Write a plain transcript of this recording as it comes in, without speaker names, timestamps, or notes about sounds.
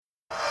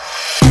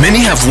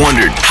Many have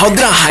wondered, how did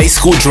a high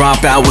school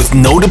dropout with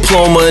no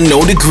diploma, no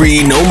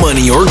degree, no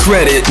money or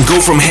credit go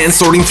from hand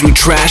sorting through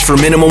trash for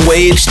minimum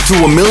wage to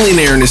a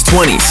millionaire in his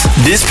 20s?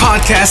 This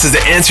podcast is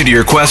the answer to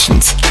your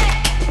questions.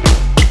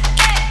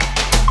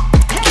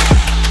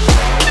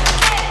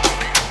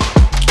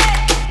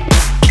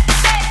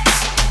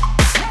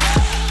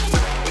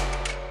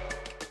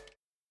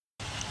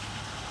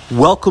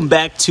 Welcome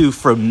back to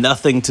From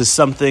Nothing to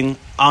Something.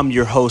 I'm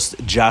your host,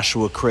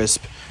 Joshua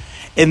Crisp.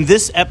 In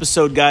this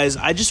episode, guys,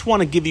 I just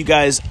want to give you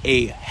guys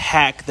a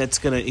hack that's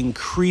going to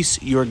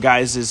increase your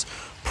guys'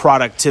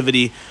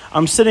 productivity.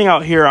 I'm sitting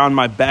out here on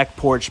my back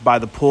porch by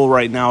the pool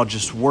right now,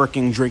 just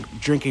working,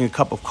 drinking a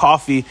cup of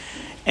coffee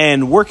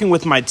and working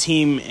with my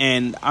team.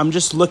 And I'm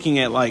just looking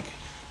at like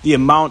the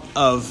amount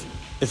of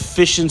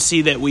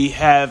efficiency that we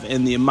have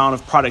and the amount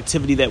of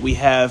productivity that we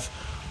have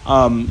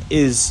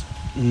is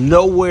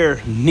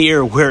nowhere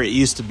near where it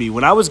used to be.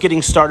 When I was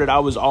getting started, I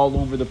was all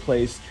over the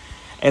place.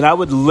 And I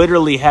would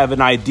literally have an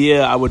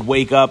idea. I would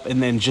wake up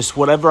and then just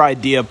whatever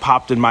idea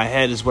popped in my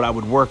head is what I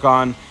would work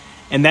on.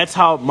 And that's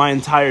how my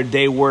entire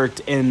day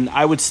worked. And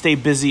I would stay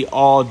busy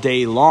all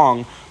day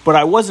long, but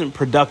I wasn't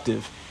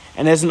productive.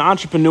 And as an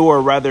entrepreneur,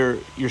 whether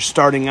you're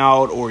starting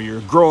out or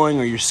you're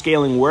growing or you're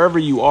scaling, wherever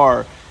you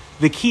are,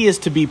 the key is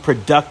to be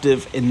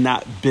productive and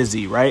not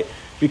busy, right?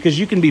 Because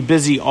you can be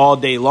busy all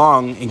day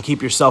long and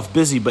keep yourself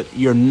busy, but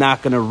you're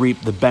not going to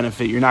reap the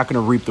benefit. You're not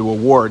going to reap the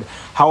reward.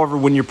 However,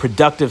 when you're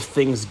productive,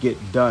 things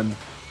get done.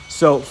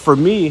 So for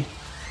me,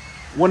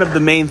 one of the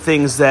main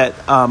things that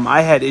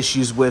I had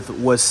issues with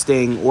was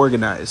staying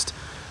organized.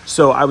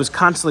 So I was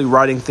constantly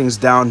writing things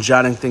down,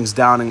 jotting things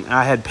down, and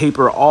I had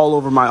paper all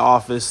over my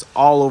office,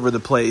 all over the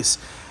place.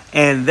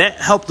 And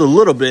that helped a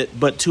little bit,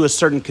 but to a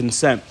certain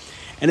extent.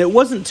 And it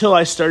wasn't until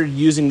I started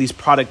using these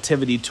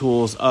productivity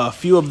tools, a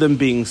few of them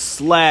being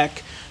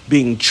Slack,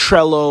 being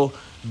Trello,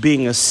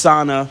 being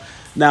Asana.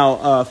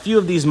 Now, a few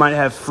of these might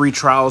have free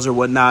trials or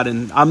whatnot,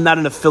 and I'm not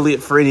an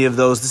affiliate for any of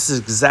those. This is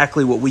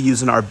exactly what we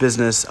use in our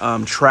business,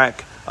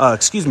 Slack,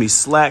 Trello,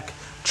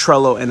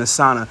 and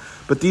Asana.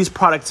 But these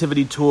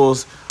productivity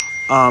tools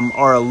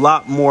are a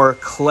lot more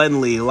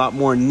cleanly, a lot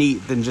more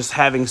neat than just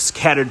having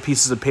scattered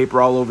pieces of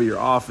paper all over your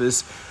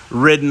office,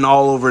 written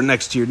all over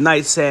next to your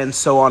nightstand,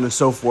 so on and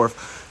so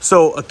forth.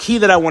 So a key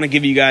that I want to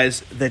give you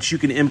guys that you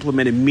can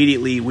implement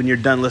immediately when you're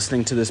done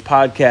listening to this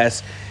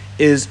podcast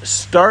is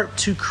start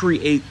to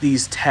create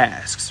these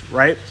tasks,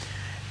 right?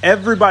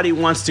 Everybody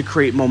wants to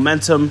create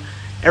momentum.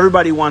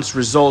 Everybody wants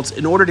results.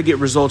 In order to get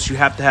results, you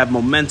have to have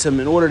momentum.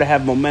 In order to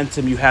have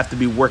momentum, you have to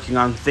be working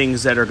on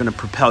things that are going to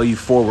propel you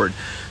forward.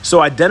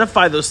 So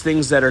identify those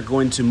things that are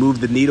going to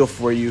move the needle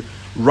for you.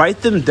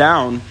 Write them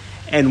down.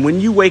 And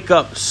when you wake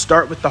up,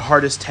 start with the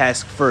hardest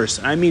task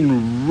first. I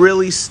mean,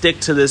 really stick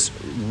to this,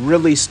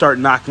 really start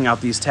knocking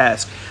out these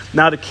tasks.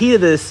 Now, the key to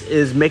this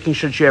is making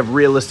sure that you have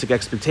realistic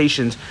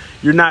expectations.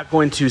 You're not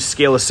going to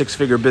scale a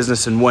six-figure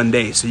business in one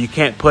day. So you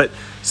can't put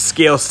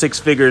scale six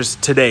figures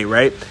today,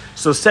 right?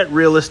 So set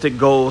realistic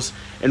goals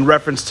in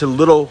reference to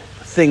little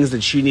things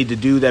that you need to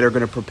do that are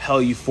going to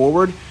propel you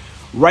forward.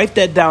 Write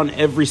that down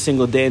every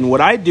single day. And what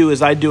I do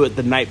is I do it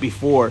the night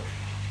before.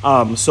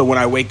 So when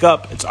I wake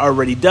up, it's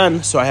already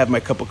done. So I have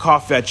my cup of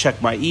coffee, I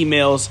check my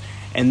emails,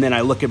 and then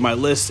I look at my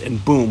list,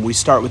 and boom, we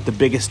start with the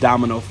biggest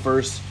domino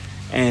first,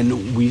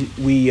 and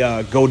we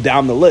go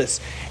down the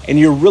list. And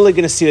you're really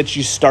going to see that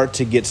you start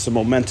to get some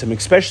momentum,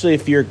 especially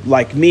if you're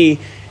like me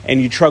and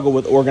you struggle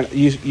with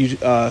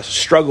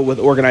struggle with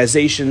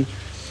organization,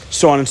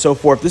 so on and so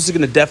forth. This is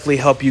going to definitely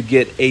help you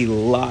get a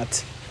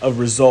lot of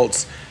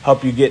results,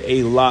 help you get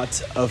a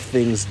lot of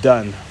things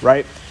done,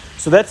 right?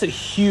 So that's a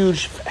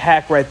huge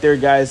hack right there,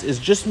 guys, is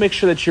just make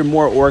sure that you're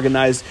more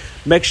organized.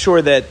 Make sure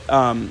that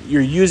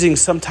you're using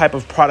some type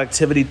of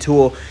productivity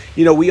tool.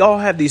 You know, we all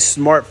have these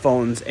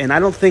smartphones, and I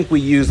don't think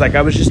we use, like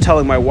I was just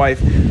telling my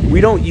wife, we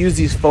don't use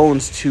these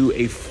phones to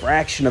a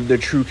fraction of their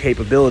true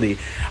capability.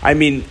 I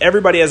mean,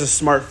 everybody has a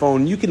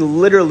smartphone. You can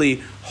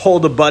literally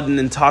hold a button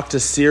and talk to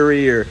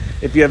Siri, or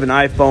if you have an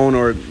iPhone,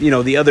 or, you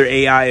know, the other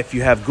AI, if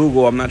you have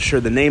Google, I'm not sure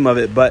the name of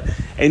it,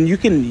 and you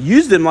can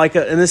use them like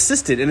an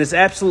assistant, and it's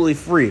absolutely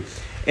free.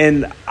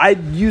 And I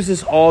use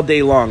this all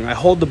day long. I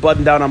hold the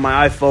button down on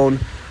my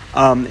iPhone,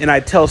 and I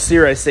tell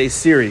Siri, I say,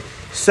 Siri,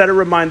 set a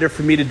reminder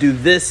for me to do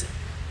this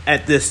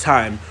at this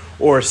time.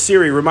 Or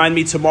Siri, remind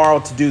me tomorrow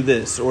to do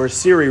this. Or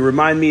Siri,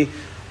 remind me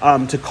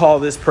to call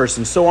this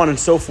person, so on and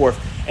so forth.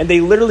 And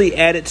they literally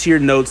add it to your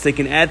notes. They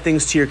can add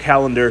things to your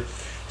calendar.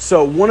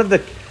 So one of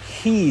the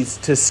keys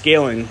to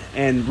scaling,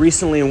 and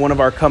recently in one of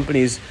our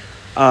companies,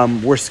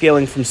 we're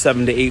scaling from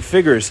 7 to 8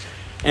 figures.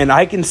 And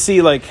I can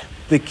see like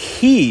the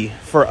key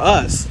for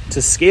us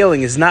to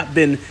scaling has not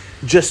been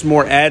just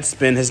more ad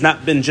spend, has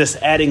not been just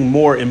adding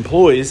more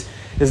employees,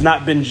 has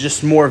not been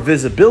just more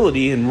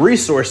visibility and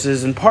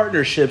resources and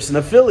partnerships and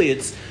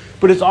affiliates,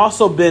 but it's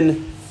also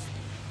been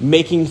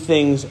making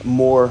things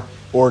more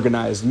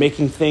organized,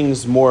 making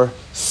things more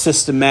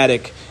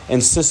systematic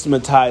and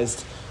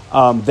systematized.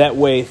 That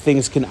way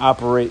things can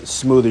operate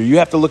smoother. You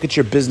have to look at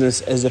your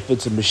business as if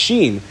it's a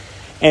machine.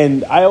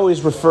 And I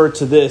always refer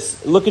to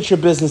this, look at your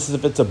business as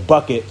if it's a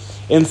bucket.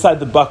 Inside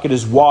the bucket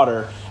is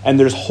water, and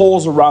there's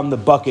holes around the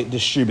bucket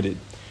distributed.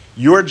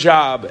 Your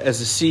job as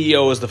the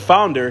CEO, as the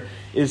founder,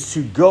 is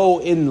to go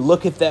and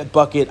look at that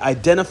bucket,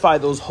 identify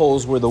those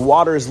holes where the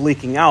water is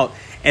leaking out,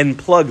 and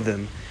plug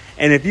them.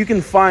 And if you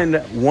can find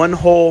one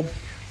hole,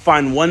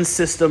 find one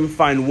system,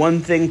 find one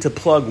thing to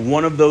plug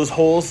one of those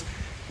holes,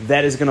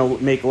 that is going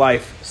to make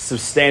life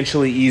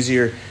substantially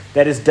easier.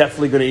 That is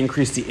definitely going to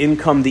increase the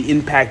income, the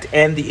impact,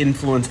 and the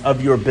influence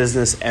of your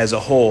business as a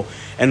whole.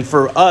 And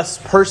for us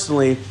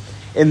personally,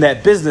 in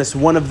that business,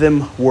 one of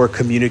them were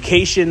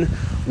communication.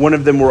 One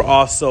of them were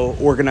also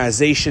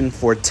organization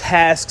for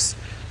tasks.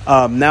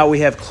 Now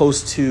we have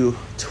close to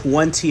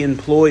 20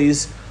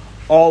 employees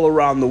all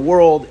around the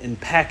world, in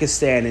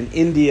Pakistan, in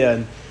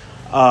India,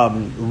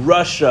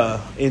 Russia,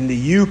 in the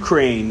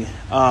Ukraine,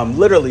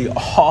 literally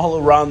all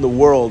around the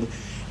world.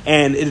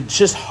 And it's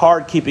just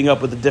hard keeping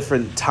up with the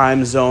different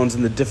time zones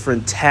and the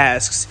different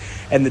tasks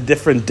and the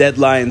different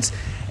deadlines.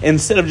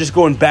 Instead of just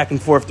going back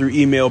and forth through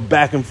email,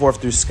 back and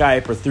forth through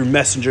Skype or through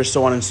Messenger,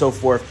 so on and so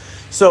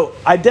forth. So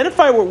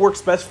identify what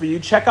works best for you.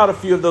 Check out a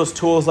few of those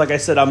tools. Like I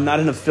said, I'm not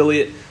an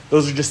affiliate.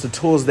 Those are just the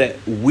tools that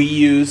we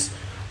use.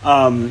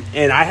 And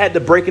I had to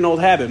break an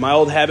old habit. My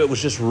old habit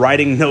was just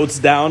writing notes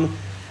down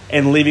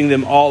and leaving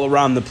them all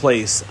around the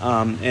place.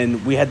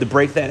 And we had to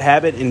break that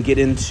habit and get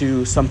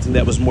into something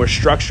that was more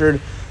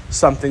structured,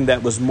 something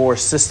that was more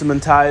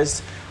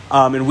systematized.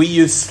 And we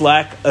use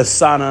Slack,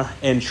 Asana,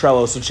 and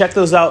Trello. So check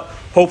those out.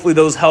 Hopefully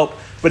those help.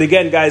 But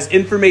again, guys,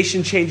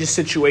 information changes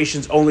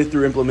situations only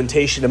through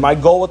implementation. And my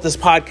goal with this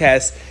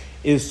podcast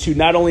is to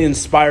not only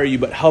inspire you,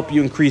 but help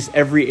you increase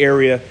every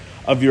area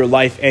of your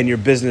life and your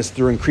business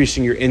through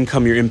increasing your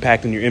income, your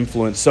impact, and your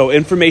influence. So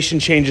information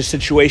changes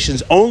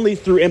situations only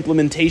through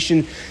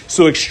implementation.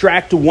 So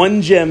extract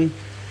one gem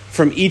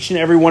from each and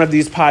every one of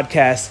these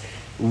podcasts,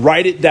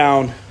 write it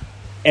down,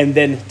 and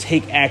then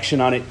take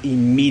action on it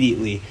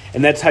immediately.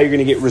 And that's how you're going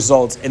to get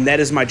results. And that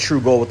is my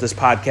true goal with this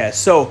podcast.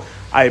 So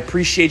I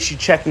appreciate you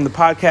checking the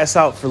podcast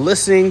out, for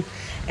listening.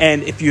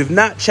 And if you have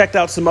not checked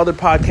out some other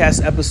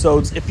podcast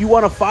episodes, if you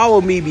want to follow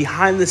me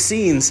behind the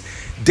scenes,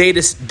 day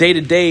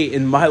to day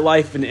in my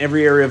life and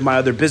every area of my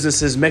other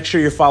businesses, make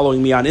sure you're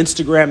following me on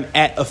Instagram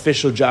at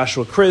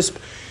 @officialJoshuaCrisp.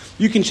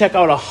 You can check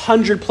out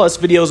 100 plus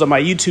videos on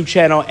my YouTube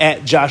channel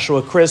at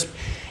Joshua Crisp.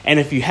 And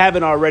if you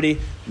haven't already,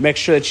 make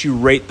sure that you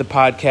rate the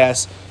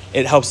podcast.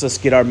 It helps us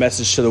get our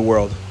message to the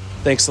world.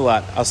 Thanks a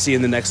lot. I'll see you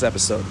in the next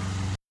episode.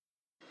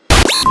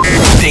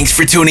 Thanks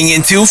for tuning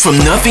into From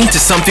Nothing to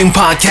Something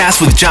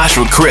podcast with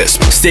Joshua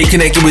Crisp. Stay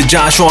connected with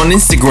Joshua on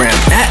Instagram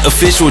at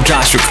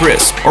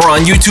 @officialJoshuaCrisp or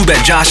on YouTube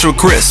at Joshua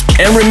Crisp.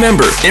 And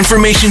remember,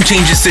 information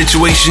changes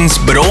situations,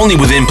 but only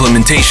with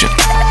implementation.